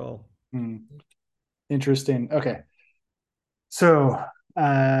AI at all. hmm, interesting. Okay. So,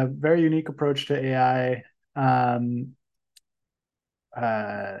 very unique approach to AI. Um,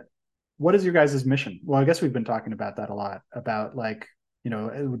 uh, what is your guys' mission? Well, I guess we've been talking about that a lot about like,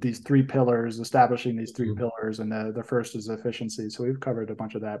 these three pillars, establishing these three Mhm. pillars, and the first is efficiency. So we've covered a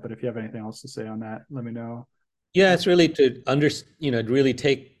bunch of that. But if you have anything else to say on that, let me know. Yeah, it's really to really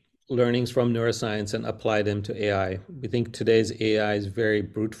take learnings from neuroscience and apply them to AI. We think today's AI is very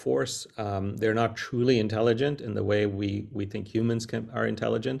brute force. They're not truly intelligent in the way we think humans are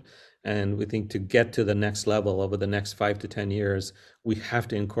intelligent. And we think to get to the next level over the next 5 to 10 years, we have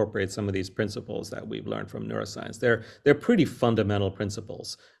to incorporate some of these principles that we've learned from neuroscience. They're pretty fundamental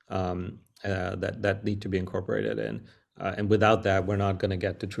principles that need to be incorporated in. And without that, we're not going to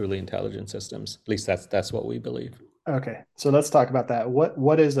get to truly intelligent systems. At least that's what we believe. Okay, so let's talk about that.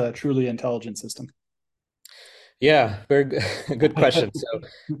 What is a truly intelligent system? Yeah, very good, good question. So,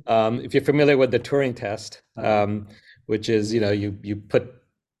 if you're familiar with the Turing test, which is, you put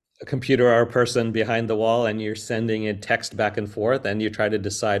a computer or a person behind the wall and you're sending it text back and forth, and you try to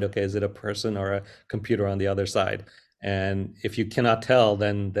decide, okay, is it a person or a computer on the other side? And if you cannot tell,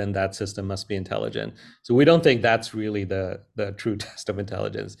 then that system must be intelligent. So we don't think that's really the true test of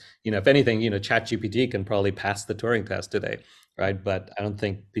intelligence. If anything, ChatGPT can probably pass the Turing test today, right? But I don't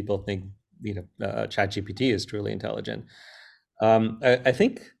think people think ChatGPT is truly intelligent. I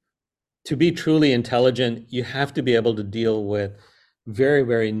think to be truly intelligent, you have to be able to deal with very,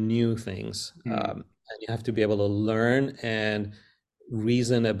 very new things. Hmm. And you have to be able to learn and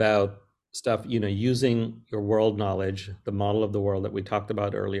reason about stuff, using your world knowledge, the model of the world that we talked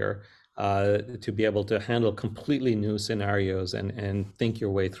about earlier, to be able to handle completely new scenarios and think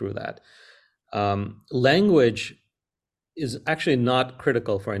your way through that. Language is actually not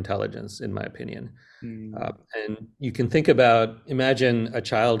critical for intelligence, in my opinion. Hmm. And you can imagine a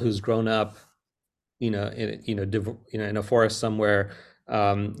child who's grown up, in a forest somewhere,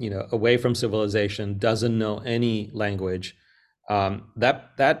 away from civilization, doesn't know any language.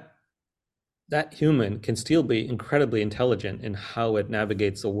 That human can still be incredibly intelligent in how it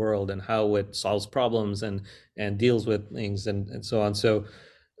navigates the world and how it solves problems and deals with things and so on. So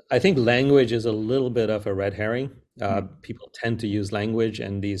I think language is a little bit of a red herring. Hmm. People tend to use language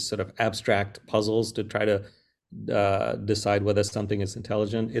and these sort of abstract puzzles to try to decide whether something is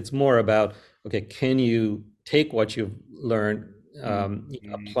intelligent. It's more about, okay, can you take what you've learned, Hmm.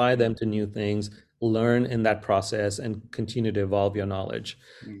 Hmm. apply them to new things, learn in that process, and continue to evolve your knowledge?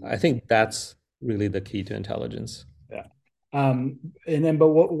 I Hmm. think that's really the key to intelligence. Yeah. And then, but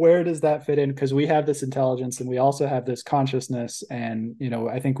where does that fit in? Because we have this intelligence and we also have this consciousness. And,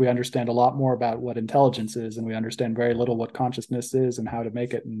 I think we understand a lot more about what intelligence is, and we understand very little what consciousness is and how to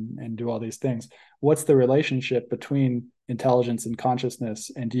make it and do all these things. What's the relationship between intelligence and consciousness?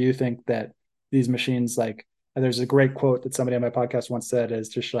 And do you think that these machines, like, And there's a great quote that somebody on my podcast once said is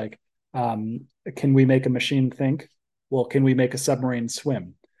just like, um, "Can we make a machine think? Well, can we make a submarine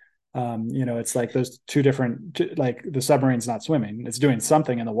swim?" It's like those two different, like the submarine's not swimming, it's doing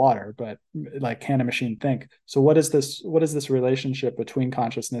something in the water, but like, can a machine think? So what is this relationship between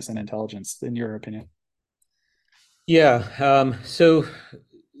consciousness and intelligence in your opinion? Yeah. So,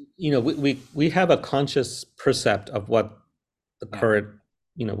 we have a conscious percept of what the Yeah. current,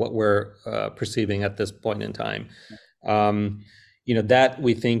 what we're perceiving at this point in time. Um, that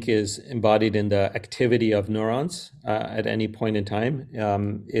we think is embodied in the activity of neurons at any point in time.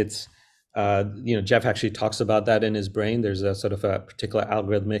 Jeff actually talks about that in his brain. There's a sort of a particular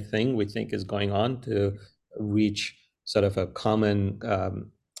algorithmic thing we think is going on to reach sort of a common,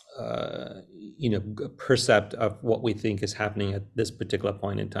 percept of what we think is happening at this particular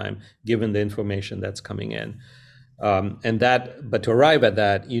point in time, given the information that's coming in. But to arrive at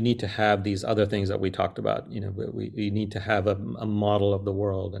that, you need to have these other things that we talked about. We need to have a model of the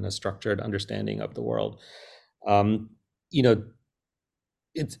world and a structured understanding of the world. Um, you know,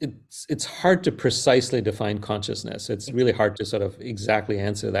 it's hard to precisely define consciousness. It's really hard to sort of exactly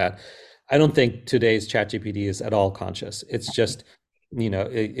answer that. I don't think today's ChatGPT is at all conscious. It's just,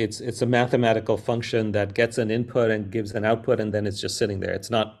 it's a mathematical function that gets an input and gives an output, and then it's just sitting there.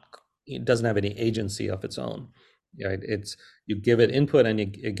 It doesn't have any agency of its own. Right? It's You give it input and you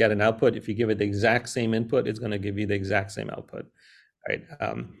get an output. If you give it the exact same input, it's going to give you the exact same output. Right?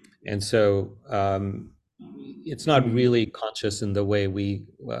 And so it's not Mm, really conscious in the way we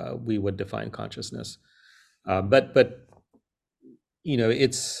would define consciousness. But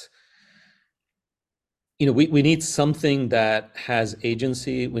it's we need something that has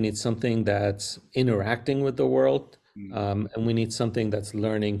agency. We need something that's interacting with the world, mm. and we need something that's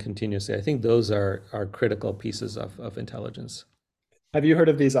learning continuously. I think those are critical pieces of intelligence. Have you heard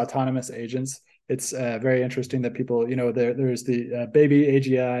of these autonomous agents? It's very interesting that people, there's the baby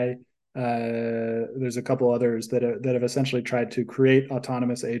AGI. There's a couple others that have essentially tried to create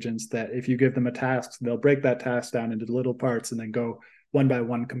autonomous agents that, if you give them a task, they'll break that task down into little parts and then go one by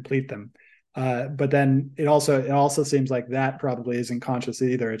one complete them. But then it also seems like that probably isn't conscious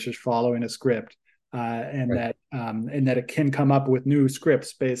either. It's just following a script, Right. and that it can come up with new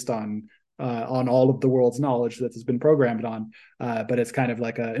scripts based on all of the world's knowledge that has been programmed on, but it's kind of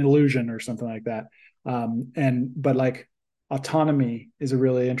like an illusion or something like that. But like, autonomy is a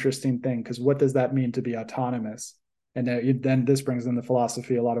really interesting thing, because what does that mean to be autonomous? And then this brings in the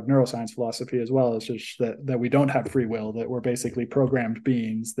philosophy, a lot of neuroscience philosophy as well. It's just that we don't have free will, that we're basically programmed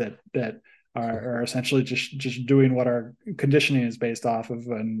beings that are essentially just doing what our conditioning is based off of,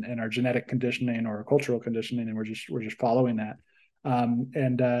 and our genetic conditioning or cultural conditioning, and we're just following that.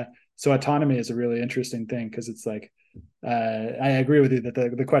 So autonomy is a really interesting thing, because it's like, I agree with you that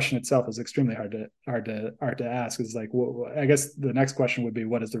the question itself is extremely hard to ask. It's like, I guess the next question would be,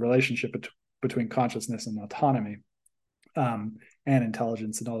 what is the relationship between consciousness and autonomy, and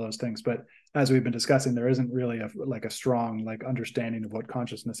intelligence and all those things? But as we've been discussing, there isn't really a strong understanding of what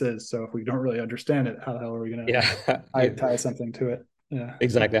consciousness is. So if we don't really understand it, how the hell are we going to Yeah. tie something to it? Yeah.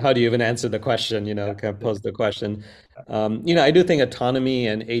 Exactly. How do you even answer the question, kind of pose the question? I do think autonomy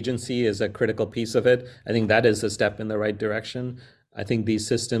and agency is a critical piece of it. I think that is a step in the right direction. I think these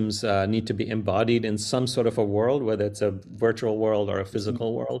systems need to be embodied in some sort of a world, whether it's a virtual world or a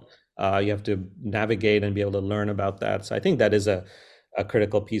physical world. You have to navigate and be able to learn about that. So I think that is a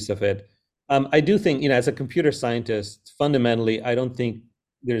critical piece of it. I do think, as a computer scientist, fundamentally, I don't think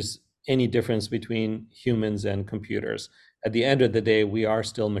there's any difference between humans and computers. At the end of the day, we are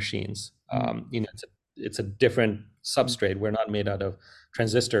still machines. Mm, It's a different mm, substrate. We're not made out of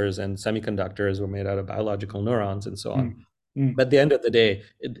transistors and semiconductors. We're made out of biological neurons and so on. mm, mm, But at the end of the day,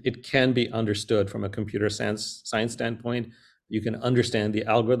 it can be understood from a computer science standpoint. You can understand the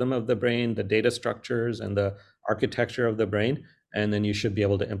algorithm of the brain, the data structures, and the architecture of the brain, and then you should be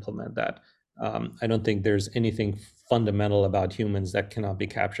able to implement that. I don't think there's anything fundamental about humans that cannot be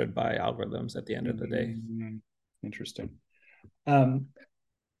captured by algorithms at the end of the day. Interesting. Um,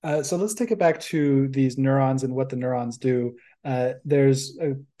 so let's take it back to these neurons and what the neurons do. There's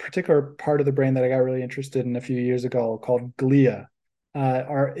a particular part of the brain that I got really interested in a few years ago called glia.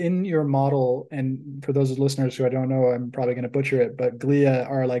 Are in your model, and for those listeners who I don't know, I'm probably going to butcher it, but glia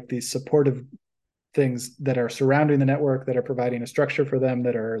are like these supportive things that are surrounding the network, that are providing a structure for them,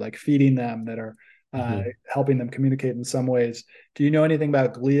 that are like feeding them, that are Mhm. helping them communicate in some ways. Do you know anything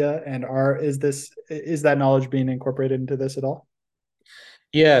about glia, and is that knowledge being incorporated into this at all?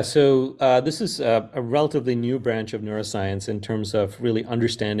 Yeah, so this is a relatively new branch of neuroscience in terms of really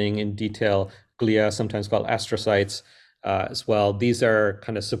understanding in detail glia, sometimes called astrocytes, as well. These are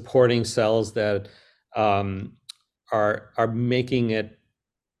kind of supporting cells that um, are making it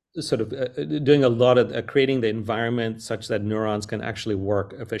sort of doing a lot of creating the environment such that neurons can actually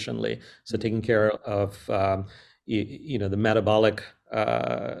work efficiently. So taking care of the metabolic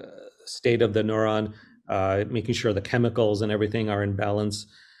state of the neuron, making sure the chemicals and everything are in balance.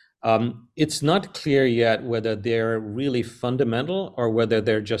 It's not clear yet whether they're really fundamental or whether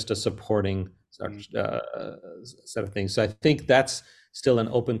they're just a supporting set of things. So I think that's still an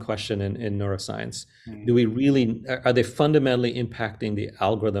open question in neuroscience. Do we really, are they fundamentally impacting the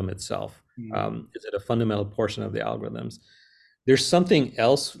algorithm itself? Is it a fundamental portion of the algorithms? There's something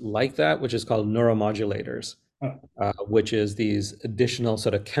else like that, which is called neuromodulators, which is these additional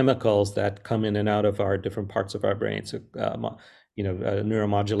sort of chemicals that come in and out of our different parts of our brain. So,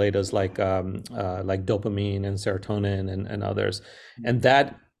 neuromodulators like dopamine and serotonin and others, and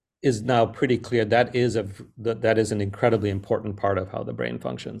that is now pretty clear. That is an incredibly important part of how the brain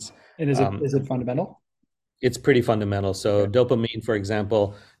functions. And is it fundamental? It's pretty fundamental. So Okay. dopamine, for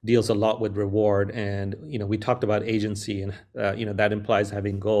example, deals a lot with reward, and we talked about agency, and that implies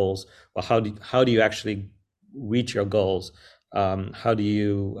having goals. Well, how do you actually reach your goals? How do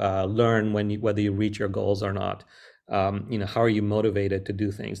you learn whether you reach your goals or not? How are you motivated to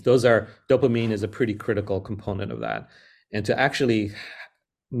do things? Dopamine is a pretty critical component of that, and to actually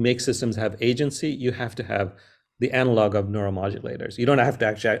make systems have agency, you have to have the analog of neuromodulators. You don't have to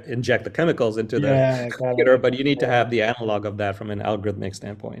actually inject the chemicals into the Yeah, got computer, it. but you need to Yeah. have the analog of that from an algorithmic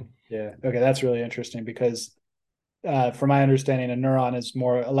standpoint. Yeah. Okay, that's really interesting because from my understanding, a neuron is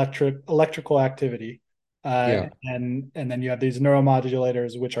more electrical activity, Yeah. and then you have these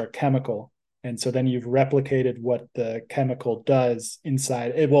neuromodulators, which are chemical, and so then you've replicated what the chemical does inside.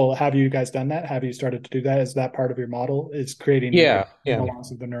 Well, have you guys done that? Have you started to do that? Is that part of your model? Is creating Yeah. Yeah.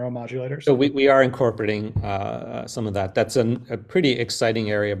 analogs of the neuromodulators? So we are incorporating some of that. That's a pretty exciting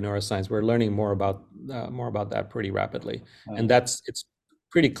area of neuroscience. We're learning more about that pretty rapidly, and Uh, it's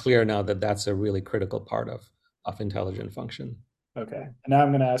pretty clear now that that's a really critical part of intelligent function. Okay. And now I'm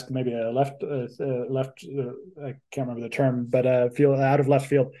going to ask maybe a left, I can't remember the term, but feel out of left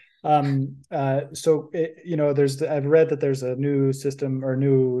field. I've read that there's a new system or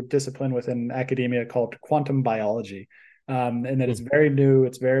new discipline within academia called quantum biology, and that it's Hmm. very new.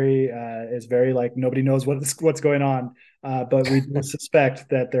 It's very like nobody knows what's going on, but we do suspect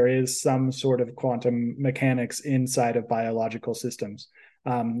that there is some sort of quantum mechanics inside of biological systems.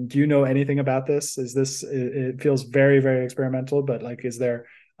 Do you know anything about this? It feels very, very experimental, but like, is there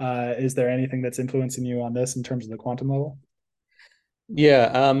anything that's influencing you on this in terms of the quantum level?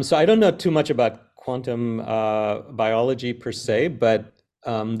 Yeah, so I don't know too much about quantum biology per se, but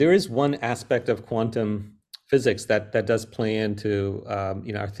there is one aspect of quantum physics that does play into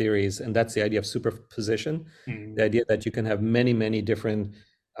our theories, and that's the idea of superposition, the idea that you can have many, many different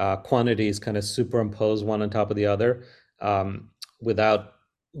quantities kind of superimpose one on top of the other without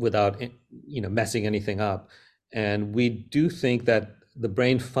messing anything up. And we do think that the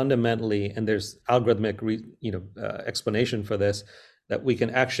brain fundamentally, and there's algorithmic explanation for this, that we can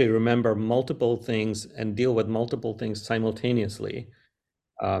actually remember multiple things and deal with multiple things simultaneously,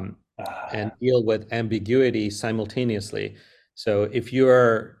 um, and Ah, deal with ambiguity simultaneously. So if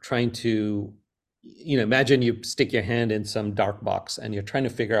you're trying to, imagine you stick your hand in some dark box and you're trying to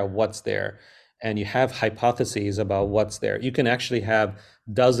figure out what's there, and you have hypotheses about what's there. You can actually have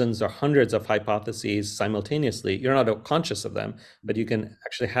dozens or hundreds of hypotheses simultaneously. You're not conscious of them, but you can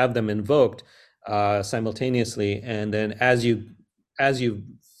actually have them invoked simultaneously. And then as you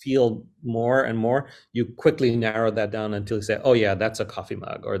feel more and more, you quickly narrow that down until you say, oh yeah, that's a coffee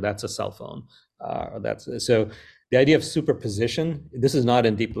mug, or that's a cell phone, or that's so. The idea of superposition. This is not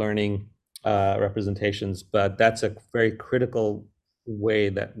in deep learning representations, but that's a very critical way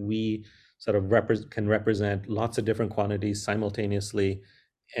that we sort of can represent lots of different quantities simultaneously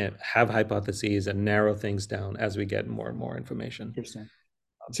and have hypotheses and narrow things down as we get more and more information. interesting.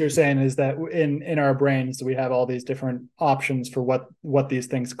 So you're saying is that in our brains we have all these different options for what these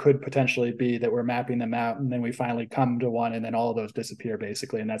things could potentially be, that we're mapping them out, and then we finally come to one, and then all of those disappear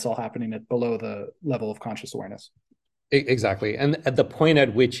basically, and that's all happening at below the level of conscious awareness. Exactly. And at the point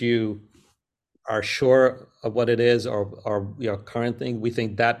at which you are sure of what it is, or your current thing, we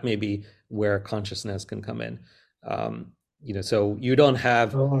think that may be where consciousness can come in. So you don't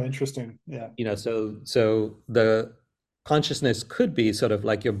have, Oh, interesting. Yeah. so the consciousness could be sort of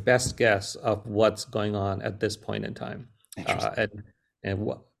like your best guess of what's going on at this point in time. Interesting. And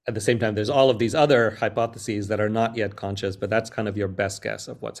at the same time, there's all of these other hypotheses that are not yet conscious, but that's kind of your best guess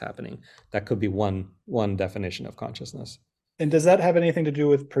of what's happening. That could be one definition of consciousness. And does that have anything to do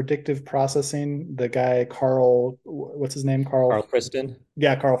with predictive processing? The guy Carl, what's his name? Carl Carl. Friston.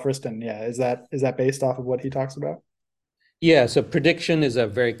 Yeah, Carl Friston. Yeah, is that based off of what he talks about? Yeah, so prediction is a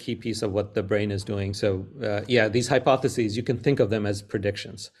very key piece of what the brain is doing. So, yeah, these hypotheses, you can think of them as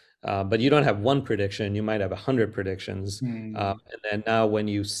predictions, but you don't have one prediction. You might have 100 predictions. Hmm. And then now, when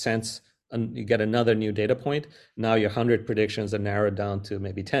you sense, you get another new data point, now your 100 predictions are narrowed down to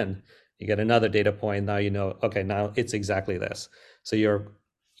maybe 10. You get another data point, now you know, okay, now it's exactly this. So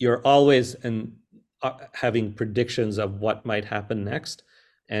you're always having predictions of what might happen next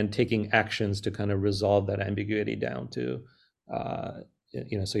and taking actions to kind of resolve that ambiguity down to,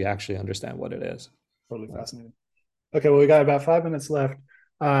 so you actually understand what it is. Totally fascinating. Okay, well, we got about 5 minutes left.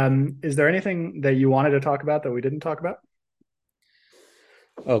 Is there anything that you wanted to talk about that we didn't talk about?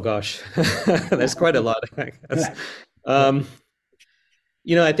 Oh gosh, there's quite a lot, I guess. Um,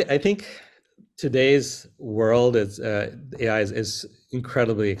 I think today's world is AI is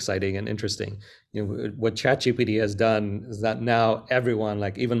incredibly exciting and interesting. What ChatGPT has done is that now everyone,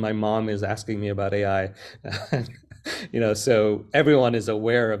 like even my mom, is asking me about AI. So everyone is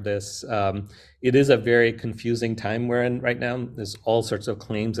aware of this. It is a very confusing time we're in right now. There's all sorts of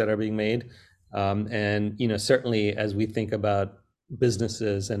claims that are being made, and certainly as we think about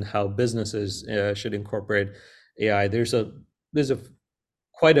businesses and how businesses should incorporate AI, there's a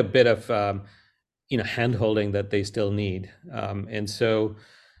quite a bit of hand holding that they still need. And so,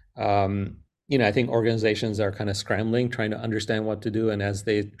 I think organizations are kind of scrambling, trying to understand what to do. And as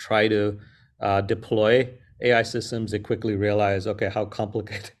they try to deploy AI systems, they quickly realize, okay, how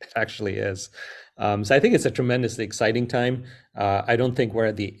complicated it actually is. So I think it's a tremendously exciting time. I don't think we're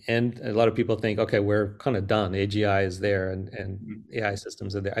at the end. A lot of people think, okay, we're kind of done. AGI is there and AI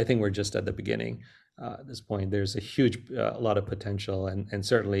systems are there. I think we're just at the beginning. At this point, there's a huge, a lot of potential, and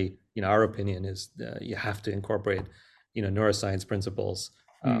certainly, our opinion is you have to incorporate, neuroscience principles,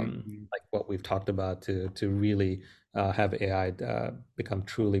 Mm-hmm. like what we've talked about to really have AI become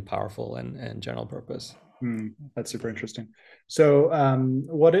truly powerful and general purpose. That's super interesting. So,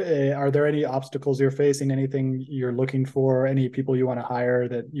 what are there any obstacles you're facing? Anything you're looking for? Any people you want to hire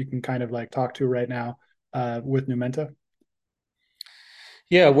that you can kind of like talk to right now with Numenta?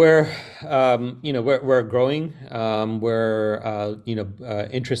 Yeah, we're growing. We're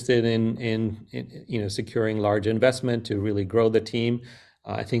interested in securing large investment to really grow the team.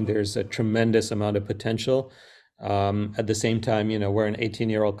 I think there's a tremendous amount of potential. At the same time, we're an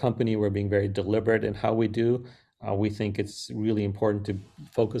 18-year-old company. We're being very deliberate in how we do. We think it's really important to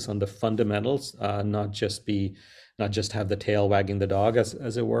focus on the fundamentals, not just have the tail wagging the dog,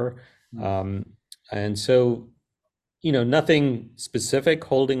 as it were. Um, and so nothing specific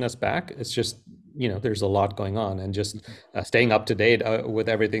holding us back. It's just, there's a lot going on, and just staying up to date with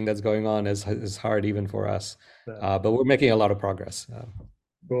everything that's going on is hard even for us. But we're making a lot of progress.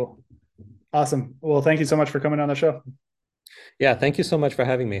 Cool. Awesome. Well, thank you so much for coming on the show. Yeah, thank you so much for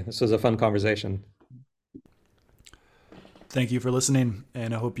having me. This was a fun conversation. Thank you for listening,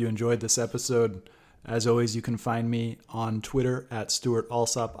 and I hope you enjoyed this episode. As always, you can find me on Twitter at Stuart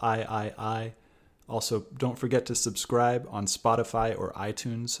Alsop III. Also, don't forget to subscribe on Spotify or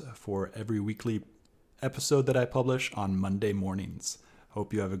iTunes for every weekly episode that I publish on Monday mornings.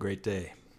 Hope you have a great day.